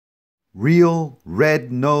Real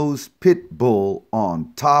red-nosed pit bull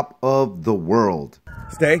on top of the world.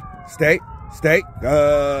 Stay, stay, stay.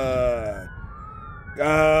 Good.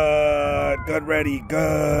 Good. Good, ready.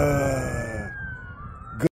 Good.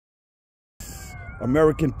 Good.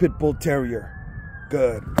 American Pit Bull Terrier.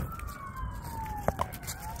 Good.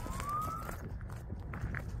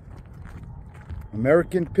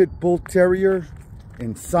 American Pit Bull Terrier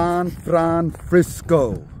in San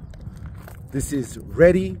Francisco. This is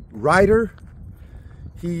Ready Rider.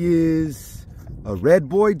 He is a Red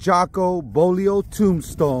Boy Jocko Bolio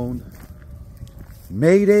Tombstone,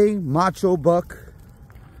 Mayday Macho Buck,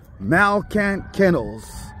 Malcant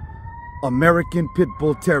Kennels, American Pit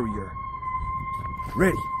Bull Terrier.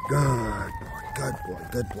 Ready. Good boy, good boy,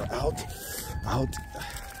 good boy. Out, out.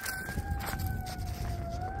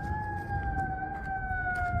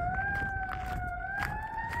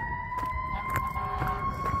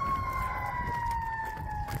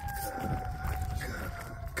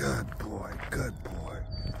 Good boy, good boy,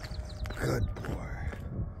 good boy.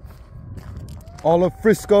 All of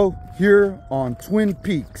Frisco here on Twin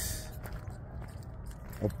Peaks.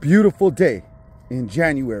 A beautiful day in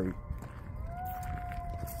January.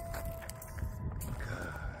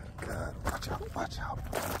 Good, good. Watch out, watch out.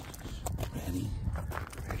 Ready,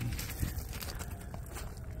 ready.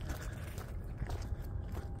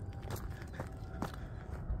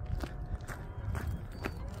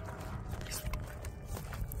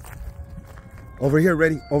 Over here,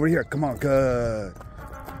 ready? Over here. Come on. Good.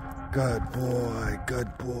 Good boy.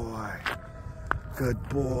 Good boy. Good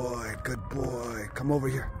boy. Good boy. Come over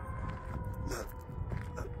here. Look.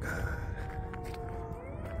 Look. Good.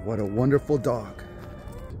 What a wonderful dog.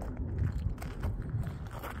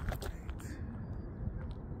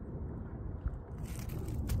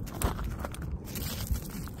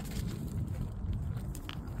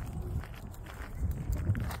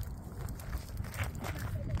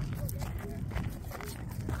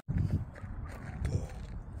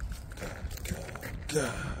 Good,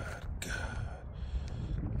 good,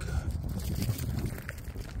 good.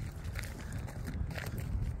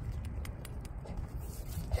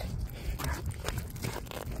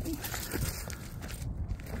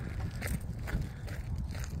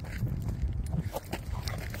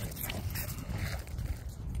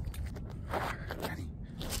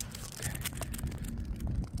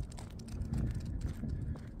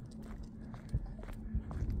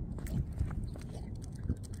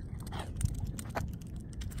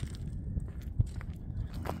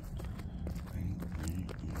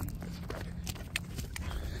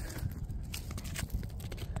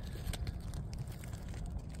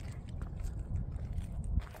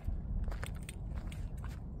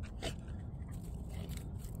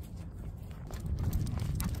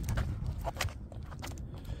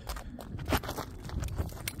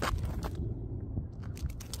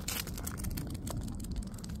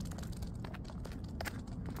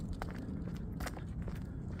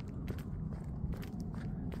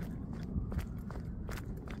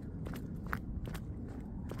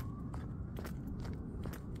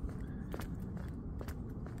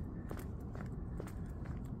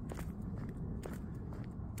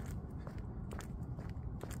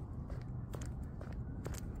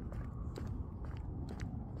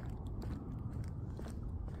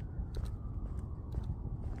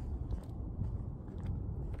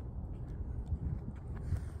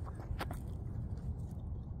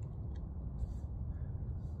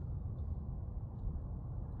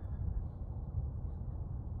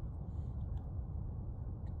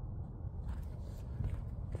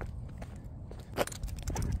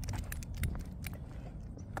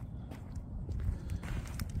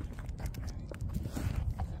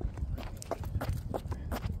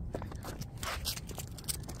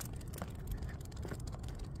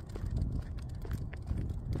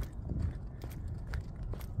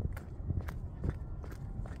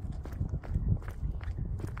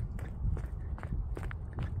 Ready?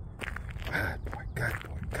 Good boy, good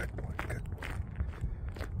boy, good boy, good boy.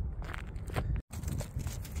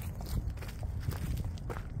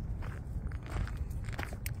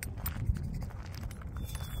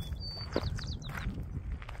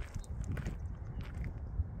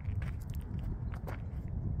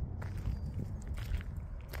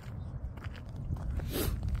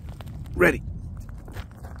 Ready.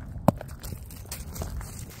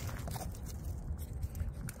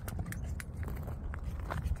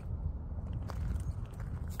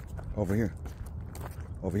 Over here.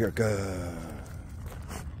 Over here. Good.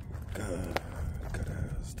 Good. Good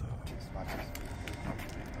as dog. Get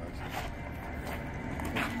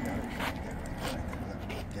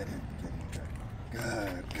it. Get it.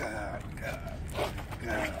 Good. Good. Good.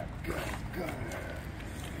 Good. Good.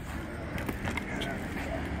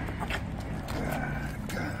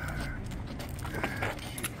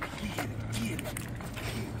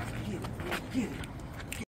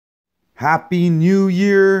 Happy New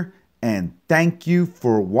Year, and thank you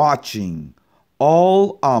for watching.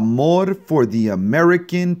 All amor for the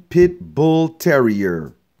American Pit Bull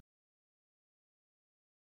Terrier.